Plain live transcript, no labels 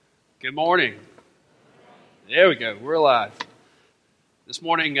Good morning. There we go. We're alive. This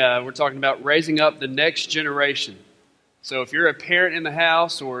morning we're talking about raising up the next generation. So if you're a parent in the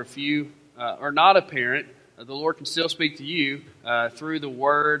house or if you are not a parent, the Lord can still speak to you through the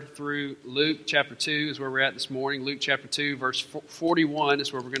Word, through Luke chapter 2 is where we're at this morning. Luke chapter 2 verse 41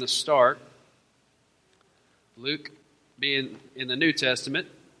 is where we're going to start. Luke being in the New Testament,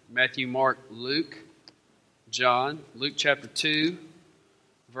 Matthew, Mark, Luke, John. Luke chapter 2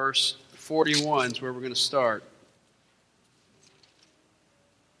 verse 41 is where we're going to start.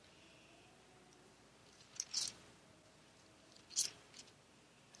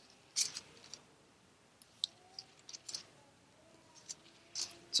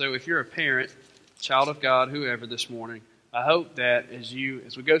 So if you're a parent, child of God, whoever this morning, I hope that as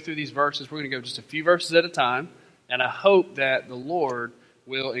we go through these verses, we're going to go just a few verses at a time, and I hope that the Lord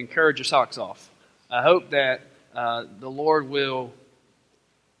will encourage your socks off. I hope that the Lord will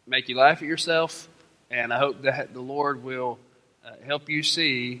make you laugh at yourself, and I hope that the Lord will help you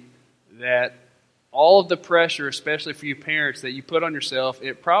see that all of the pressure, especially for you parents, that you put on yourself,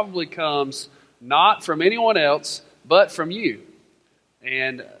 it probably comes not from anyone else, but from you.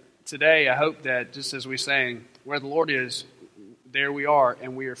 And today, I hope that, just as we sang, where the Lord is, there we are,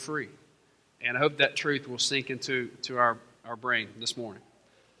 and we are free. And I hope that truth will sink into our brain this morning.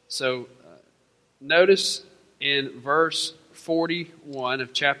 So, notice in verse 41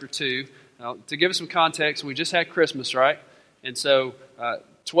 of chapter 2, to give us some context, we just had Christmas, right? And so,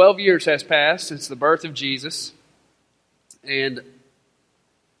 12 years has passed since the birth of Jesus, and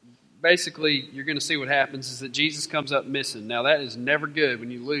basically, you're going to see what happens is that Jesus comes up missing. Now, that is never good when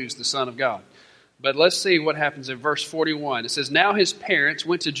you lose the Son of God. But let's see what happens in verse 41. It says, "Now his parents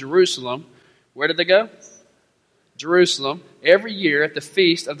went to Jerusalem." Where did they go? Jerusalem. "Every year at the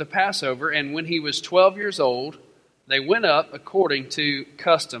feast of the Passover, and when he was 12 years old, they went up according to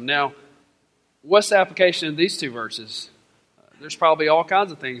custom." Now, what's the application of these two verses? There's probably all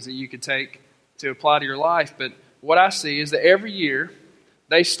kinds of things that you could take to apply to your life, but what I see is that every year,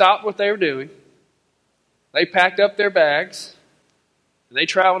 they stopped what they were doing, they packed up their bags, and they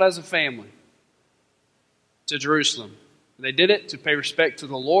traveled as a family to Jerusalem. They did it to pay respect to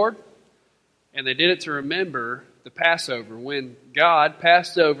the Lord, and they did it to remember the Passover, when God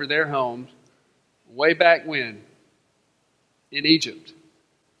passed over their homes way back when in Egypt.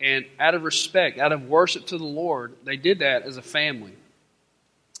 And out of respect, out of worship to the Lord, they did that as a family.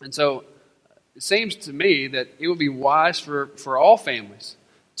 And so it seems to me that it would be wise for all families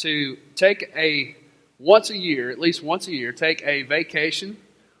to take at least once a year, take a vacation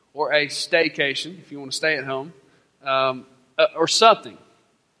or a staycation, if you want to stay at home, or something.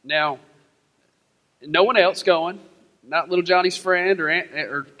 Now, no one else going, not little Johnny's friend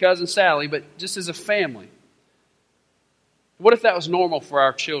or cousin Sally, but just as a family. What if that was normal for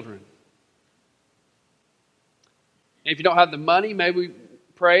our children? And if you don't have the money, maybe we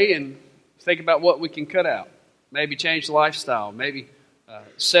pray and think about what we can cut out. Maybe change the lifestyle. Maybe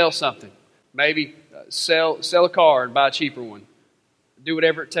sell something. Maybe sell a car and buy a cheaper one. Do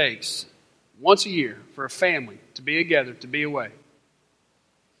whatever it takes. Once a year for a family to be together, to be away.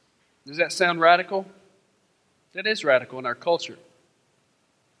 Does that sound radical? That is radical in our culture.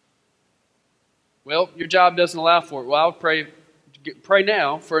 Well, your job doesn't allow for it. Well, I would pray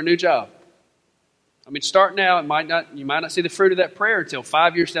now for a new job. I mean, start now. You might not see the fruit of that prayer until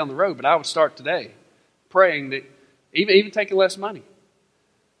 5 years down the road, but I would start today, praying that even taking less money.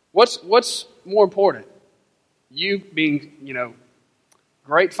 What's more important? You being,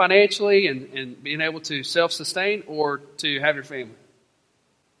 great financially and being able to self-sustain, or to have your family?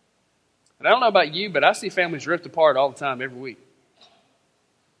 And I don't know about you, but I see families ripped apart all the time, every week.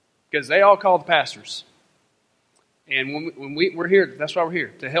 Because they all call the pastors. And when we're here, that's why we're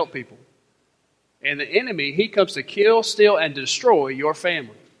here, to help people. And the enemy, he comes to kill, steal, and destroy your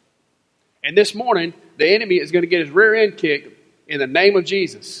family. And this morning, the enemy is going to get his rear end kicked in the name of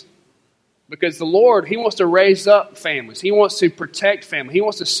Jesus. Because the Lord, he wants to raise up families. He wants to protect family. He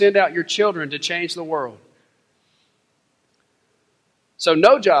wants to send out your children to change the world. So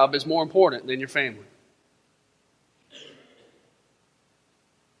no job is more important than your family.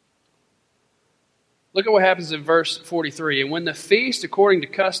 Look at what happens in verse 43. "And when the feast, according to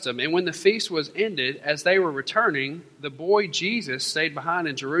custom, and when the feast was ended, as they were returning, the boy Jesus stayed behind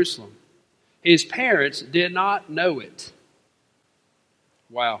in Jerusalem. His parents did not know it."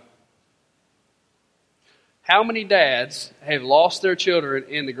 Wow. How many dads have lost their children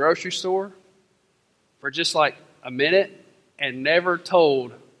in the grocery store for just like a minute and never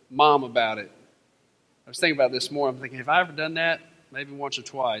told mom about it? I was thinking about this more. I'm thinking, have I ever done that? Maybe once or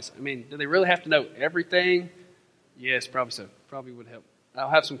twice. I mean, do they really have to know everything? Yes, probably so. Probably would help I'll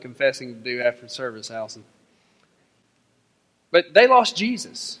have some confessing to do after the service, Allison. But they lost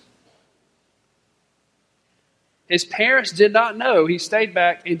Jesus. His parents did not know he stayed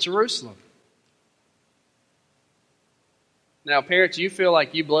back in Jerusalem. Now, parents, you feel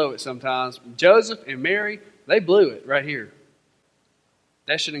like you blow it sometimes. Joseph and Mary, they blew it right here.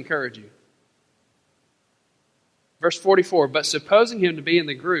 That should encourage you. Verse 44, but supposing him to be in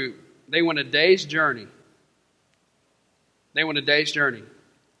the group, they went a day's journey. They went a day's journey.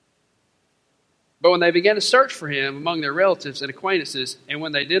 But when they began to search for him among their relatives and acquaintances, and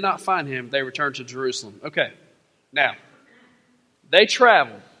when they did not find him, they returned to Jerusalem. Okay, now, they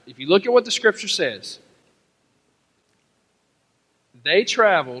traveled. If you look at what the Scripture says, they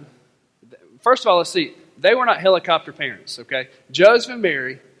traveled. First of all, let's see. They were not helicopter parents, okay? Joseph and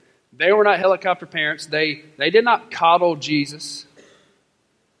Mary, they were not helicopter parents. They did not coddle Jesus.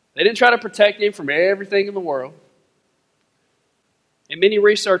 They didn't try to protect him from everything in the world. And many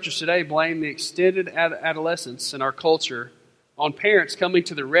researchers today blame the extended adolescence in our culture on parents coming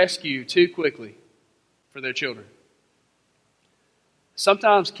to the rescue too quickly for their children.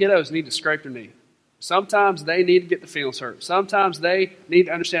 Sometimes kiddos need to scrape their knee. Sometimes they need to get the feelings hurt. Sometimes they need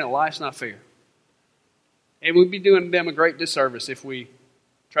to understand that life's not fair. And we'd be doing them a great disservice if we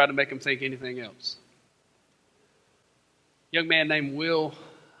try to make them think anything else. A young man named Will,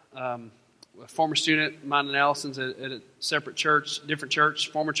 a former student of mine and Allison's at a separate church, different church,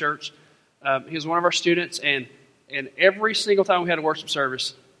 former church. He was one of our students, and every single time we had a worship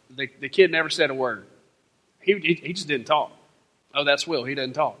service, the kid never said a word. He just didn't talk. Oh, that's Will. He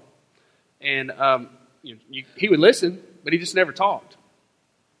doesn't talk. And he would listen, but he just never talked.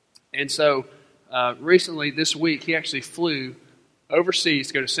 And so recently, this week, he actually flew overseas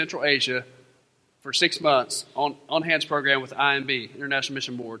to go to Central Asia for 6 months on hands program with IMB, International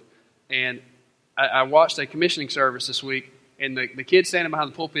Mission Board. And I watched a commissioning service this week, and the kid standing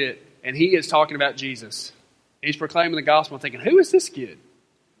behind the pulpit, and he is talking about Jesus. He's proclaiming the gospel. I'm thinking, who is this kid?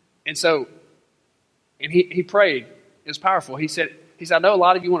 And so, he prayed. It was powerful. He said, I know a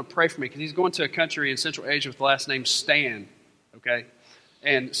lot of you want to pray for me, because he's going to a country in Central Asia with the last name Stan, okay?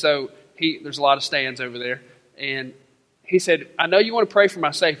 And so, there's a lot of Stans over there. And he said, I know you want to pray for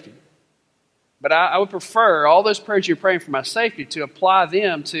my safety, but I would prefer all those prayers you're praying for my safety to apply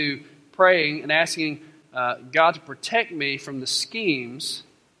them to praying and asking God to protect me from the schemes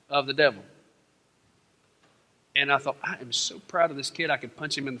of the devil. And I thought, I am so proud of this kid, I could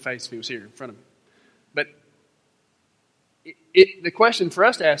punch him in the face if he was here in front of me. But the question for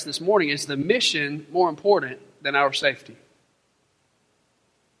us to ask this morning is the mission more important than our safety?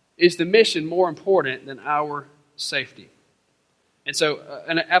 Is the mission more important than our safety? And so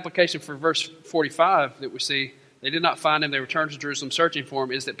an application for verse 45 that we see, they did not find him, they returned to Jerusalem searching for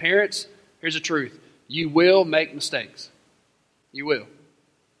him, is that parents, here's the truth, you will make mistakes. You will.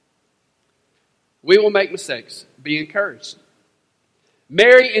 We will make mistakes. Be encouraged.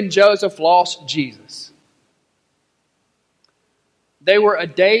 Mary and Joseph lost Jesus. They were a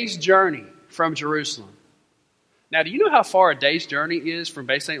day's journey from Jerusalem. Now, do you know how far a day's journey is from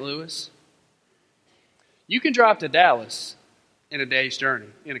Bay St. Louis? You can drive to Dallas in a day's journey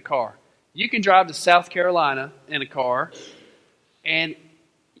in a car. You can drive to South Carolina in a car, and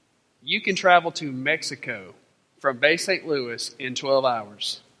you can travel to Mexico from Bay St. Louis in 12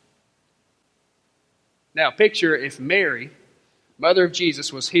 hours. Now, picture if Mary, mother of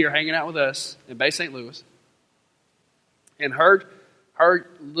Jesus, was here hanging out with us in Bay St. Louis, and her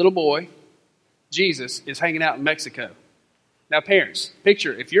little boy, Jesus, is hanging out in Mexico. Now, parents,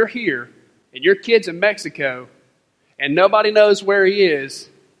 picture if you're here and your kid's in Mexico and nobody knows where he is.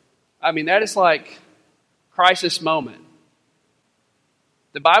 I mean, that is like crisis moment.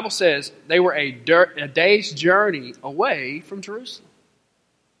 The Bible says they were a day's journey away from Jerusalem.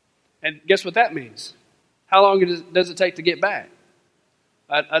 And guess what that means? How long does it take to get back?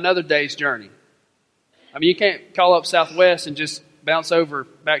 Another day's journey. I mean, you can't call up Southwest and just bounce over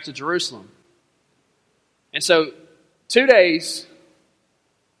back to Jerusalem. And so, 2 days,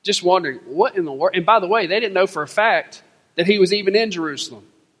 just wondering, what in the world? And by the way, they didn't know for a fact that he was even in Jerusalem.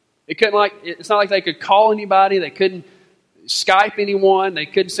 It's not like they could call anybody. They couldn't Skype anyone. They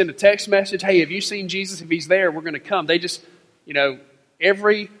couldn't send a text message. Hey, have you seen Jesus? If he's there, we're going to come. They just,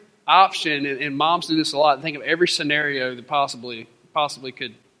 every option, and moms do this a lot, think of every scenario that possibly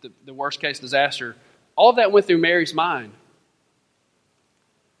could, the worst case disaster. All of that went through Mary's mind.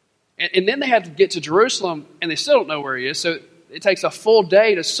 And then they have to get to Jerusalem, and they still don't know where he is. So it takes a full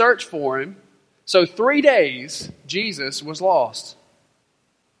day to search for him. So 3 days, Jesus was lost.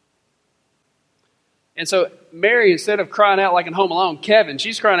 And so Mary, instead of crying out like in Home Alone, Kevin,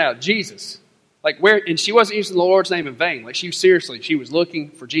 she's crying out, Jesus. Like where, and she wasn't using the Lord's name in vain. Like she was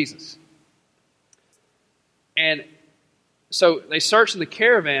looking for Jesus. And so they searched in the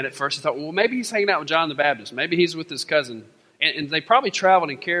caravan at first and thought, well, maybe he's hanging out with John the Baptist. Maybe he's with his cousin. And they probably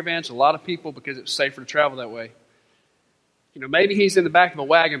traveled in caravans, a lot of people, because it was safer to travel that way. Maybe he's in the back of a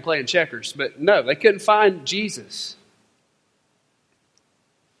wagon playing checkers. But no, they couldn't find Jesus.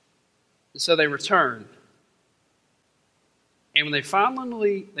 And so they returned. And when they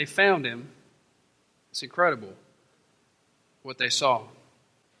found him, it's incredible what they saw.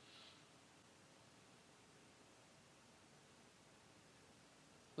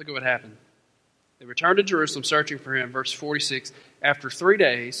 Look at what happened. They returned to Jerusalem searching for him. Verse 46, after 3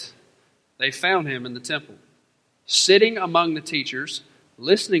 days, they found him in the temple, sitting among the teachers,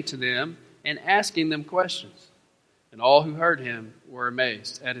 listening to them and asking them questions. And all who heard him were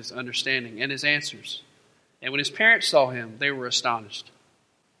amazed at his understanding and his answers. And when his parents saw him, they were astonished.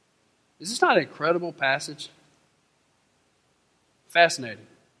 Is this not an incredible passage? Fascinating.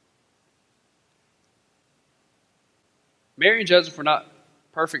 Mary and Joseph were not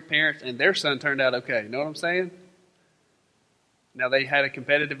perfect parents, and their son turned out okay. You know what I'm saying? Now, they had a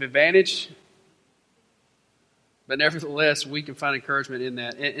competitive advantage, but nevertheless, we can find encouragement in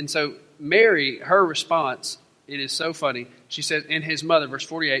that. And so Mary, her response, it is so funny. She says, and his mother, verse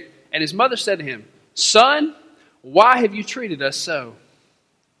 48, and his mother said to him, Son, why have you treated us so?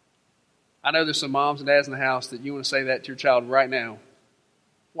 I know there's some moms and dads in the house that you want to say that to your child right now.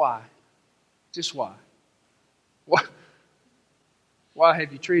 Why? Just why? Why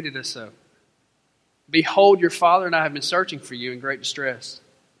have you treated us so? Behold, your father and I have been searching for you in great distress.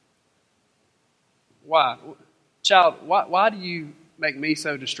 Why? Child, why do you make me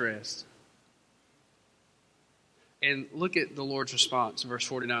so distressed? And look at the Lord's response, verse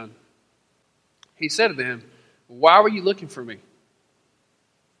 49. He said to them, why were you looking for me?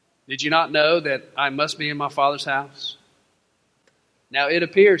 Did you not know that I must be in my Father's house? Now, it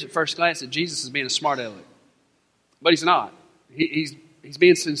appears at first glance that Jesus is being a smart aleck. But he's not. He's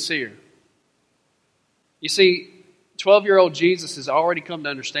being sincere. You see, 12-year-old Jesus has already come to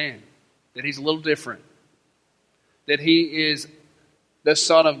understand that he's a little different. That he is the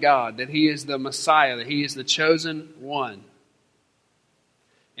Son of God. That he is the Messiah. That he is the chosen one.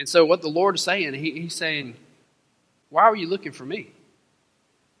 And so what the Lord is saying, he's saying, why were you looking for me?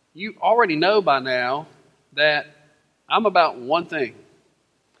 You already know by now that I'm about one thing.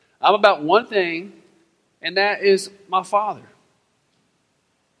 I'm about one thing, and that is my Father.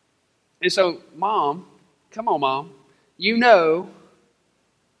 And so, Mom, come on, Mom, you know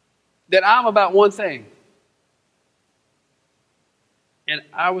that I'm about one thing. And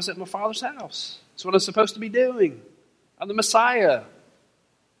I was at my Father's house. That's what I'm supposed to be doing. I'm the Messiah.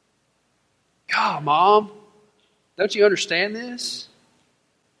 God, Mom, don't you understand this?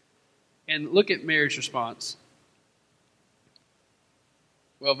 And look at Mary's response.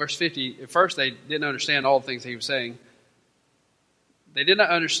 Well, verse 50, at first they didn't understand all the things he was saying. They did not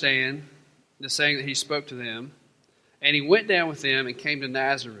understand the saying that he spoke to them. And he went down with them and came to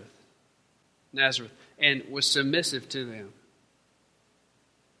Nazareth, and was submissive to them.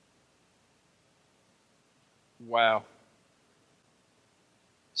 Wow.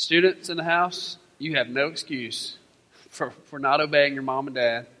 Students in the house, you have no excuse for not obeying your mom and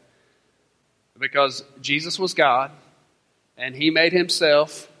dad, because Jesus was God, and he made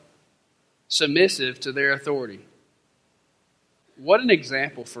himself submissive to their authority. What an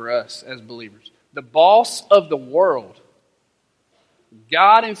example for us as believers. The boss of the world,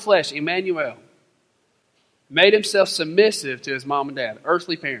 God in flesh, Emmanuel, made himself submissive to his mom and dad,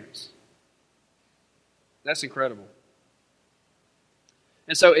 earthly parents. That's incredible.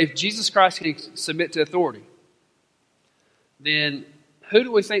 And so if Jesus Christ can submit to authority, then who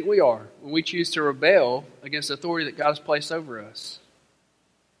do we think we are when we choose to rebel against the authority that God has placed over us?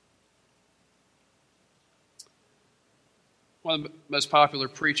 One of the most popular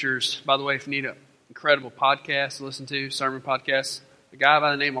preachers, by the way, if you need an incredible podcast to listen to, sermon podcast, a guy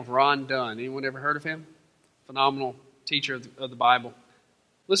by the name of Ron Dunn. Anyone ever heard of him? Phenomenal teacher of the Bible.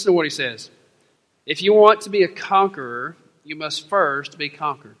 Listen to what he says. If you want to be a conqueror, you must first be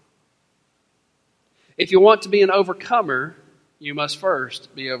conquered. If you want to be an overcomer, you must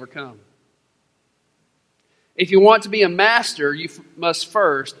first be overcome. If you want to be a master, you must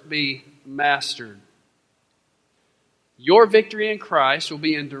first be mastered. Your victory in Christ will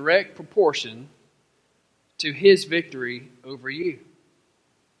be in direct proportion to his victory over you.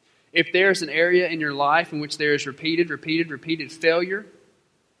 If there's an area in your life in which there is repeated failure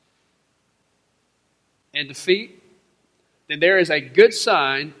and defeat, then there is a good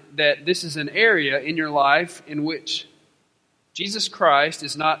sign that this is an area in your life in which Jesus Christ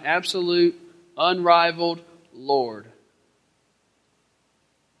is not absolute, unrivaled Lord.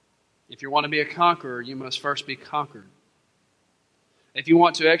 If you want to be a conqueror, you must first be conquered. If you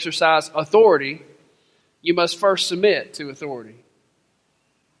want to exercise authority, you must first submit to authority.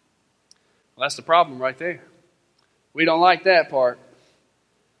 Well, that's the problem right there. We don't like that part.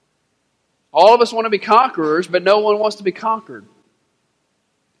 All of us want to be conquerors, but no one wants to be conquered.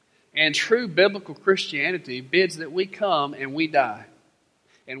 And true biblical Christianity bids that we come and we die.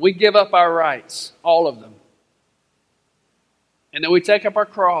 And we give up our rights, all of them. And then we take up our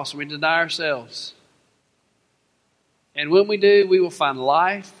cross and we deny ourselves. And when we do, we will find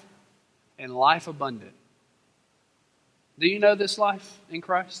life and life abundant. Do you know this life in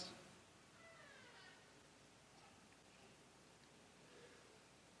Christ?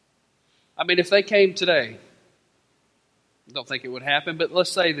 I mean, if they came today, I don't think it would happen, but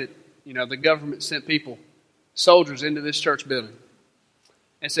let's say that, the government sent soldiers into this church building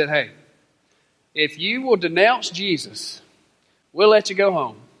and said, hey, if you will denounce Jesus, we'll let you go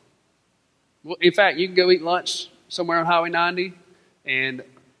home. Well, in fact, you can go eat lunch somewhere on Highway 90, and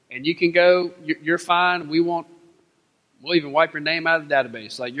you can go. You're fine. We'll even wipe your name out of the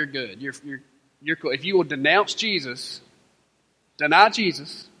database. Like, you're good. You're cool. If you will denounce Jesus, deny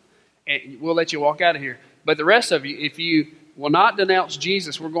Jesus, and we'll let you walk out of here. But the rest of you, if you will not denounce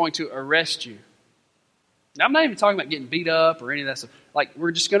Jesus, we're going to arrest you. Now, I'm not even talking about getting beat up or any of that stuff. Like,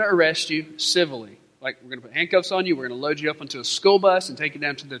 we're just going to arrest you civilly. Like, we're going to put handcuffs on you. We're going to load you up onto a school bus and take you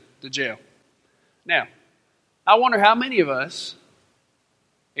down to the jail. Now, I wonder how many of us,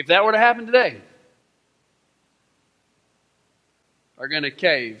 if that were to happen today, are going to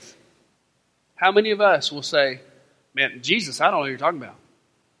cave. How many of us will say, man, Jesus, I don't know what you're talking about.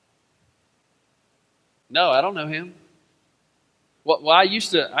 No, I don't know him. Well, I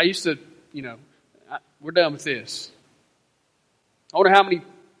used to, we're done with this. I wonder how many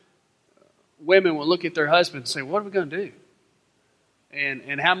women will look at their husband and say, what are we going to do?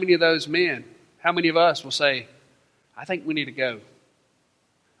 And how many of those men, how many of us will say, I think we need to go.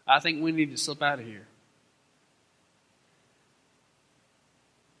 I think we need to slip out of here.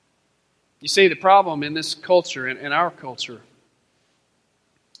 You see, the problem in this culture, in our culture,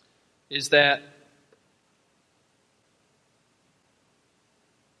 is that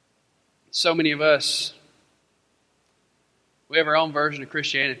so many of us, we have our own version of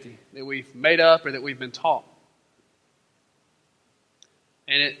Christianity that we've made up or that we've been taught.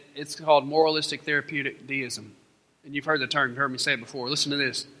 And it's called moralistic therapeutic deism. And you've heard the term, you've heard me say it before. Listen to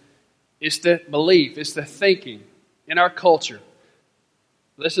this. It's the belief, it's the thinking in our culture.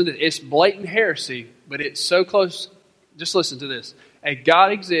 Listen to this. It's blatant heresy, but it's so close. Just listen to this. A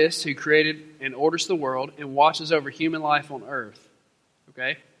God exists who created and orders the world and watches over human life on earth.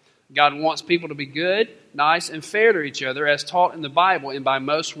 Okay? God wants people to be good, nice, and fair to each other as taught in the Bible and by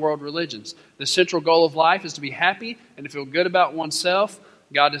most world religions. The central goal of life is to be happy and to feel good about oneself.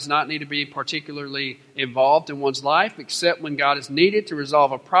 God does not need to be particularly involved in one's life except when God is needed to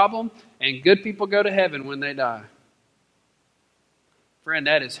resolve a problem, and good people go to heaven when they die. Friend,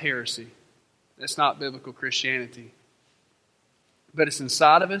 that is heresy. That's not biblical Christianity. But it's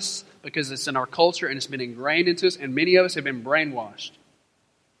inside of us because it's in our culture and it's been ingrained into us, and many of us have been brainwashed.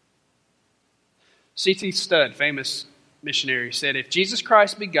 C.T. Studd, famous missionary, said, if Jesus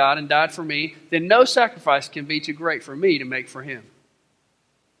Christ be God and died for me, then no sacrifice can be too great for me to make for him.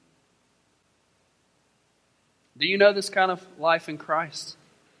 Do you know this kind of life in Christ?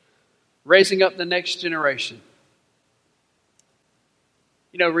 Raising up the next generation.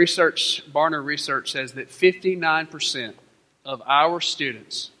 Barna research says that 59% of our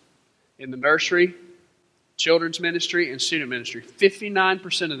students in the nursery, children's ministry, and student ministry,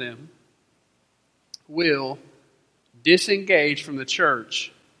 59% of them will disengage from the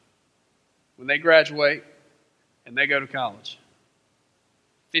church when they graduate and they go to college.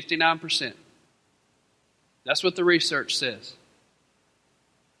 59%. That's what the research says.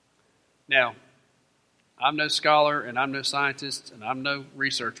 Now, I'm no scholar and I'm no scientist and I'm no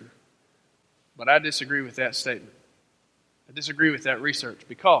researcher, but I disagree with that statement. I disagree with that research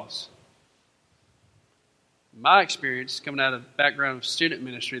because my experience coming out of the background of student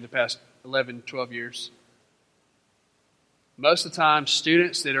ministry the past 11, 12 years, most of the time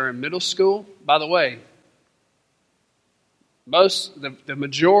students that are in middle school, by the way, the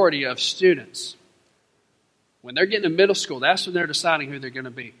majority of students, when they're getting to middle school, that's when they're deciding who they're going to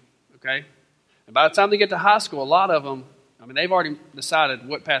be, okay? And by the time they get to high school, a lot of them, they've already decided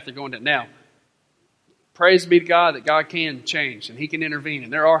what path they're going down. Now, praise be to God that God can change and he can intervene.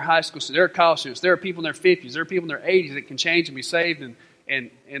 And there are high school students, there are college students, there are people in their 50s, there are people in their 80s that can change and be saved,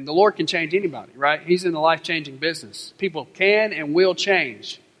 and the Lord can change anybody, right? He's in the life-changing business. People can and will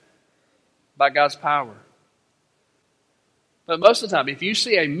change. by God's power. But most of the time, if you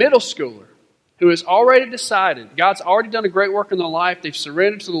see a middle schooler who has already decided, God's already done a great work in their life, they've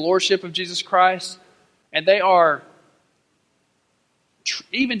surrendered to the lordship of Jesus Christ, and they are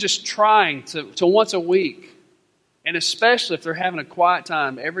even just trying to once a week, and especially if they're having a quiet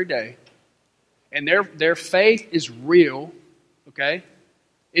time every day, and their faith is real, okay?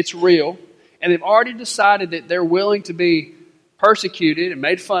 It's real, and they've already decided that they're willing to be persecuted and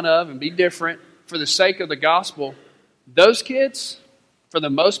made fun of and be different for the sake of the gospel. Those kids, for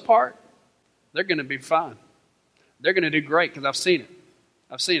the most part, they're going to be fine. They're going to do great because I've seen it.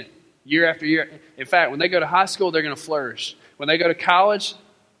 I've seen it year after year. In fact, when they go to high school, they're going to flourish. When they go to college,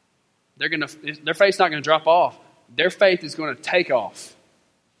 their faith's not going to drop off. Their faith is going to take off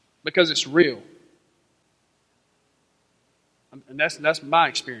because it's real. And that's my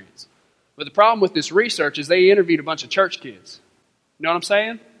experience. But the problem with this research is they interviewed a bunch of church kids. You know what I'm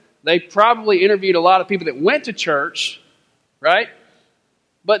saying? They probably interviewed a lot of people that went to church, right?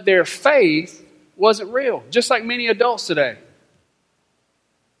 But their faith wasn't real, just like many adults today.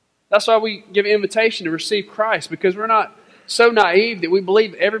 That's why we give an invitation to receive Christ, because we're not so naive that we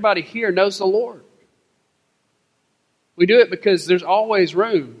believe everybody here knows the Lord. We do it because there's always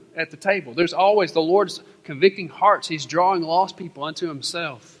room at the table. There's always the Lord's convicting hearts. He's drawing lost people unto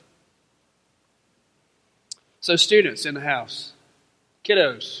Himself. So students in the house,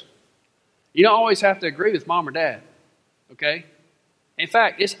 kiddos, you don't always have to agree with mom or dad, okay? In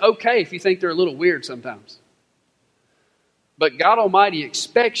fact, it's okay if you think they're a little weird sometimes. But God Almighty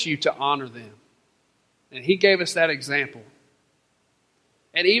expects you to honor them. And He gave us that example.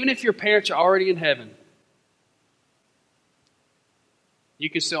 And even if your parents are already in heaven, you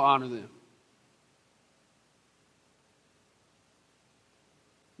can still honor them.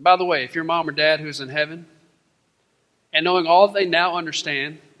 By the way, if your mom or dad who's in heaven, and knowing all that they now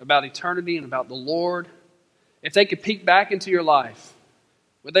understand about eternity and about the Lord, if they could peek back into your life,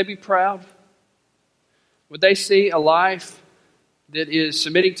 would they be proud? Would they see a life that is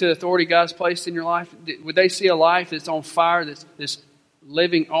submitting to the authority God's placed in your life? Would they see a life that's on fire, that's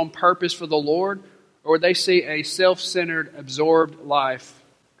living on purpose for the Lord? Or would they see a self-centered, absorbed life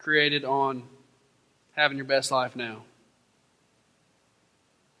created on having your best life now?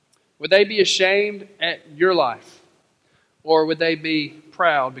 Would they be ashamed at your life? Or would they be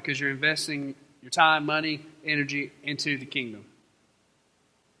proud because you're investing your time, money, energy into the kingdom?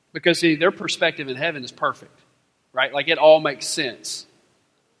 Because, see, their perspective in heaven is perfect, right? Like, it all makes sense.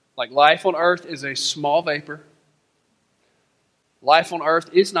 Like, life on earth is a small vapor. Life on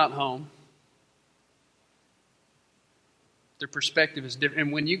earth is not home. Their perspective is different.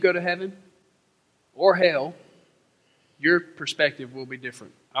 And when you go to heaven or hell, your perspective will be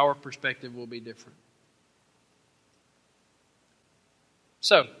different. Our perspective will be different.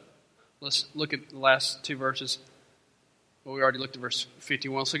 So, let's look at the last two verses. Well, we already looked at verse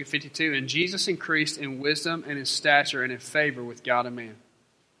 51. Let's look at 52. And Jesus increased in wisdom and in stature and in favor with God and man.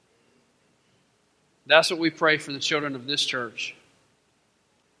 That's what we pray for the children of this church.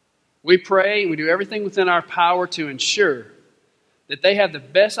 We pray and we do everything within our power to ensure that they have the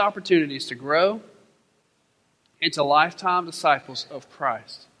best opportunities to grow into lifetime disciples of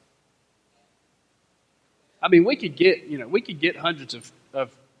Christ. I mean, we could get hundreds of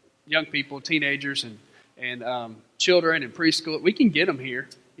young people, teenagers, and children and preschool. We can get them here.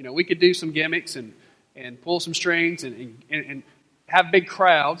 We could do some gimmicks and pull some strings and have big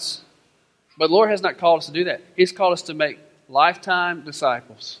crowds. But the Lord has not called us to do that. He's called us to make lifetime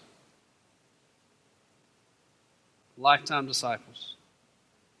disciples. Lifetime disciples.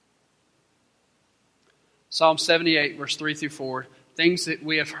 Psalm 78, verse 3 through 4. Things that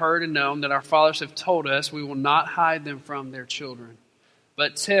we have heard and known that our fathers have told us, we will not hide them from their children,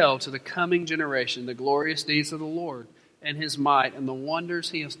 but tell to the coming generation the glorious deeds of the Lord and His might and the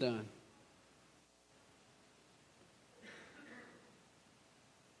wonders He has done.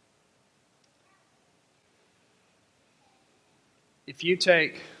 If you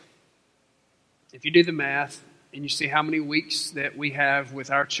do the math and you see how many weeks that we have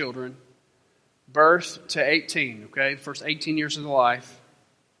with our children, birth to 18, okay, the first 18 years of their life,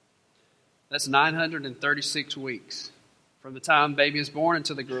 that's 936 weeks from the time the baby is born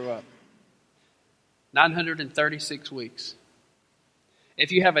until they grow up. 936 weeks.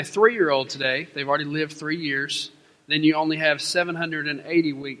 If you have a 3-year-old today, they've already lived 3 years, then you only have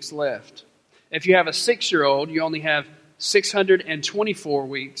 780 weeks left. If you have a 6-year-old, you only have 624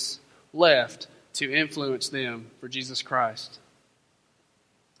 weeks left to influence them for Jesus Christ.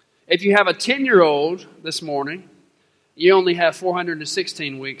 If you have a 10-year-old this morning, you only have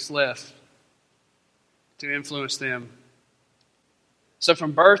 416 weeks left to influence them. So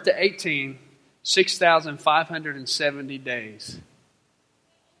from birth to 18, 6,570 days.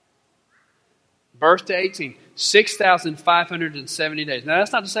 Birth to 18, 6,570 days. Now,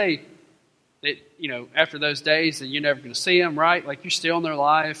 that's not to say that, after those days that you're never going to see them, right? Like, you're still in their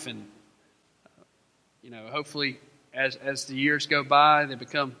life, and, hopefully as the years go by, they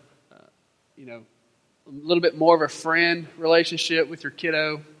become, a little bit more of a friend relationship with your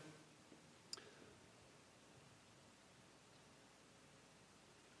kiddo.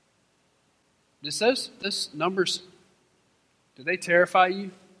 Does those numbers, do they terrify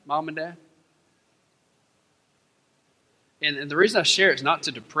you, Mom and Dad? And the reason I share it is not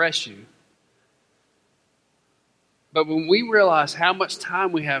to depress you. But when we realize how much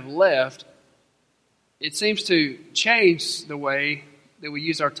time we have left, it seems to change the way that we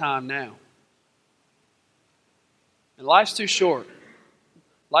use our time now. And life's too short.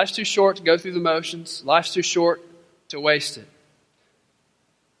 Life's too short to go through the motions. Life's too short to waste it.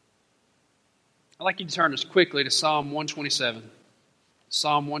 I'd like you to turn us quickly to Psalm 127.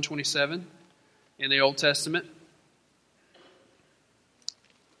 Psalm 127 in the Old Testament.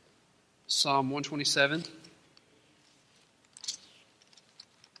 Psalm 127.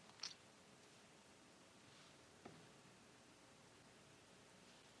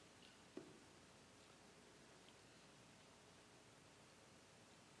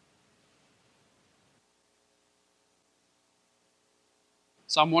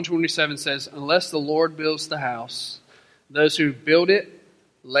 Psalm 127 says, "Unless the Lord builds the house, those who build it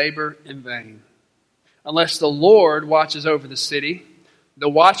labor in vain. Unless the Lord watches over the city, the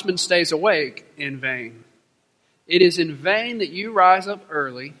watchman stays awake in vain. It is in vain that you rise up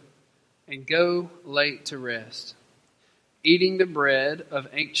early and go late to rest, eating the bread of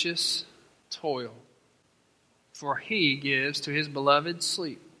anxious toil, for he gives to his beloved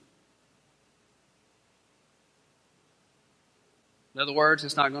sleep." In other words,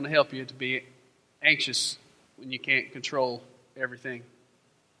 it's not going to help you to be anxious when you can't control everything.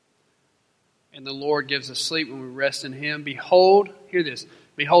 And the Lord gives us sleep when we rest in Him. Behold, hear this,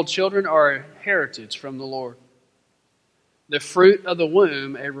 behold, children are a heritage from the Lord, the fruit of the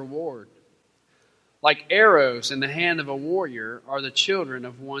womb a reward. Like arrows in the hand of a warrior are the children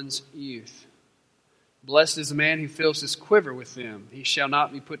of one's youth. Blessed is the man who fills his quiver with them. He shall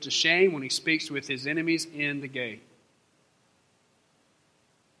not be put to shame when he speaks with his enemies in the gate.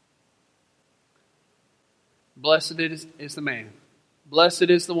 Blessed is the man, blessed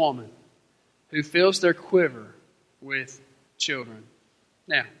is the woman who fills their quiver with children.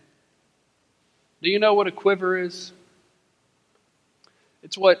 Now, do you know what a quiver is?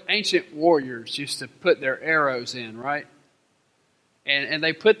 It's what ancient warriors used to put their arrows in, right? And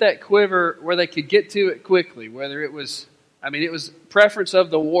they put that quiver where they could get to it quickly, whether it was, it was preference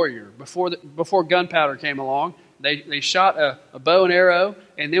of the warrior. Before gunpowder came along, they shot a bow and arrow,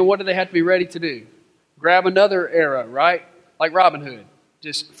 and then what did they have to be ready to do? Grab another arrow, right? Like Robin Hood,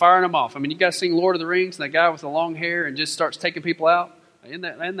 just firing them off. You guys seen Lord of the Rings, and that guy with the long hair and just starts taking people out? Isn't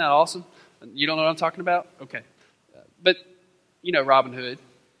that awesome? You don't know what I'm talking about? Okay. But, Robin Hood.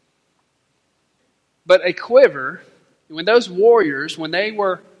 But a quiver, when those warriors, when they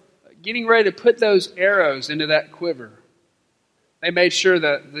were getting ready to put those arrows into that quiver, they made sure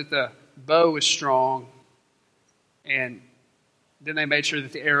that the bow was strong, and then they made sure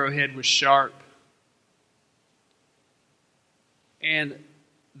that the arrowhead was sharp. And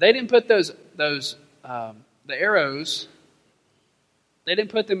they didn't put the arrows, they didn't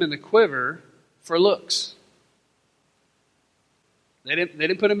put them in the quiver for looks. They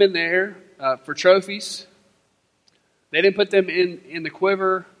didn't put them in there for trophies. They didn't put them in the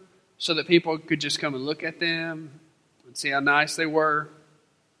quiver so that people could just come and look at them and see how nice they were.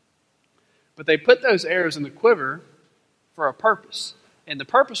 But they put those arrows in the quiver for a purpose. And the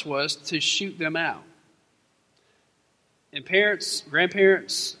purpose was to shoot them out. And parents,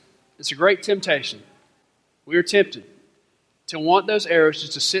 grandparents, it's a great temptation. We are tempted to want those arrows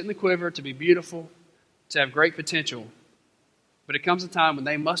just to sit in the quiver, to be beautiful, to have great potential. But it comes a time when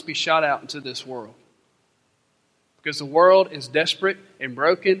they must be shot out into this world. Because the world is desperate and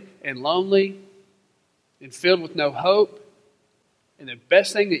broken and lonely and filled with no hope. And the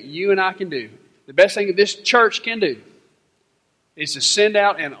best thing that you and I can do, the best thing that this church can do, is to send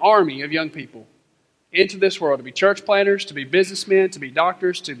out an army of young people into this world, to be church planners, to be businessmen, to be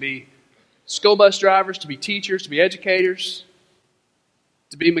doctors, to be school bus drivers, to be teachers, to be educators,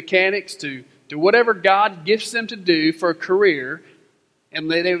 to be mechanics, to do whatever God gifts them to do for a career, and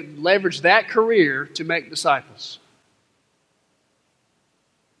they leverage that career to make disciples.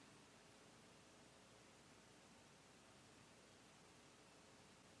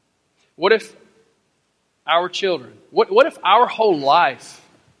 What if our children, what if our whole life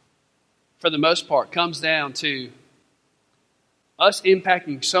for the most part, comes down to us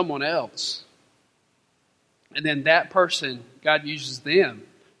impacting someone else. And then that person, God uses them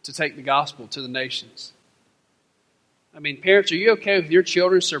to take the gospel to the nations. I mean, parents, are you okay with your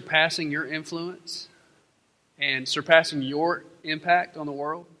children surpassing your influence and surpassing your impact on the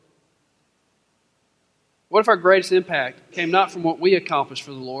world? What if our greatest impact came not from what we accomplished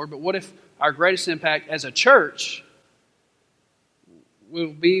for the Lord, but what if our greatest impact as a church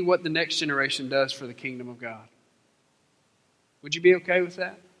will be what the next generation does for the kingdom of God? Would you be okay with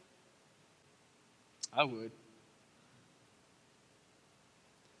that? I would.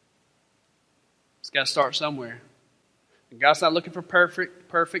 It's got to start somewhere. And God's not looking for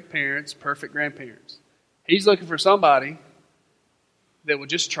perfect parents, perfect grandparents. He's looking for somebody that will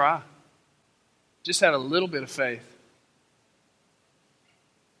just try. Just have a little bit of faith.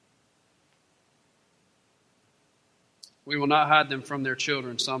 We will not hide them from their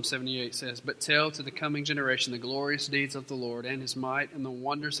children, Psalm 78 says, but tell to the coming generation the glorious deeds of the Lord and His might and the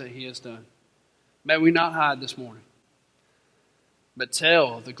wonders that He has done. May we not hide this morning, but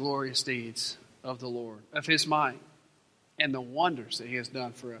tell the glorious deeds of the Lord, of His might, and the wonders that He has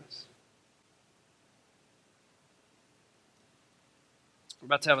done for us. We're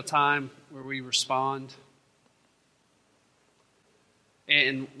about to have a time where we respond.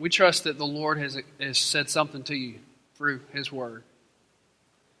 And we trust that the Lord has said something to you through His Word.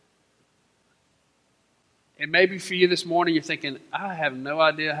 And maybe for you this morning, you're thinking, I have no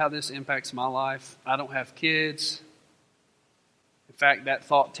idea how this impacts my life. I don't have kids. In fact, that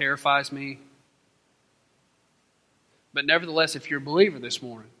thought terrifies me. But nevertheless, if you're a believer this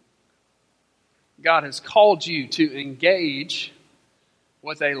morning, God has called you to engage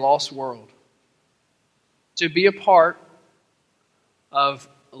with a lost world. To be a part of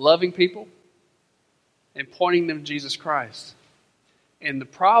loving people and pointing them to Jesus Christ. And the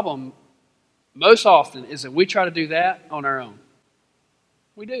problem most often is that we try to do that on our own.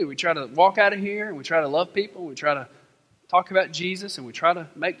 We do. We try to walk out of here and we try to love people. And we try to talk about Jesus and we try to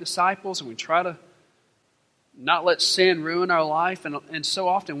make disciples and we try to not let sin ruin our life. And so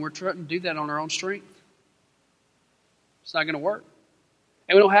often we're trying to do that on our own strength. It's not going to work.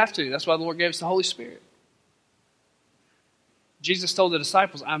 And we don't have to. That's why the Lord gave us the Holy Spirit. Jesus told the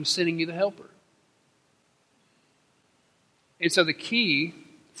disciples, I'm sending you the Helper. And so the key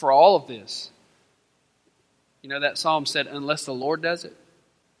for all of this, you know, that psalm said, unless the Lord does it,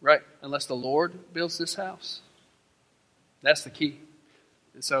 right? Unless the Lord builds this house. That's the key.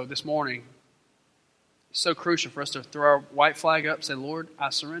 And so this morning, it's so crucial for us to throw our white flag up and say, Lord, I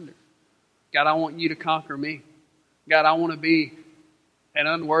surrender. God, I want you to conquer me. God, I want to be an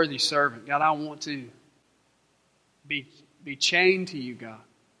unworthy servant. God, I want to be chained to you, God.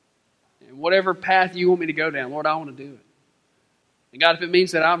 And whatever path you want me to go down, Lord, I want to do it. And God, if it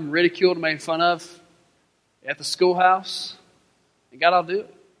means that I'm ridiculed and made fun of at the schoolhouse, and God, I'll do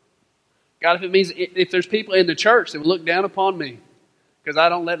it. God, if it means if there's people in the church that would look down upon me because I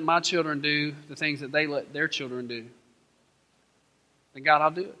don't let my children do the things that they let their children do, then God,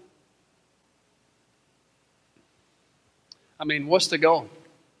 I'll do it. I mean, what's the goal?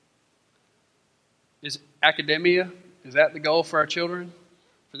 Is academia, is that the goal for our children?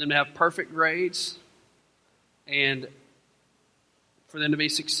 For them to have perfect grades and for them to be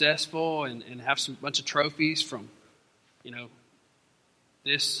successful and have some bunch of trophies from, you know,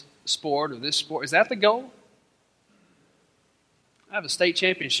 this sport or this sport. Is that the goal? I have a state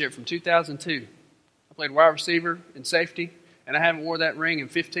championship from 2002. I played wide receiver and safety, and I haven't worn that ring in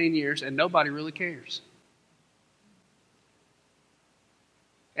 15 years, and nobody really cares.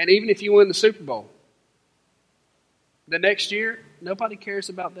 And even if you win the Super Bowl, the next year, nobody cares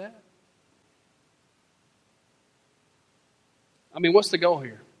about that. I mean, what's the goal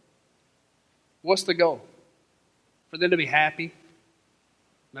here? What's the goal? For them to be happy?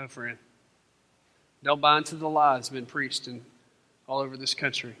 No, friend. Don't buy into the lies been preached all over this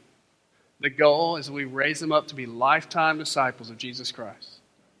country. The goal is we raise them up to be lifetime disciples of Jesus Christ.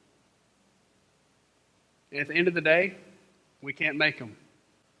 And at the end of the day, we can't make them.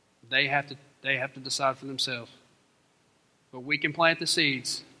 They have to decide for themselves. But we can plant the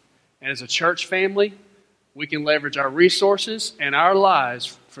seeds. And as a church family, we can leverage our resources and our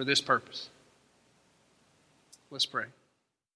lives for this purpose. Let's pray.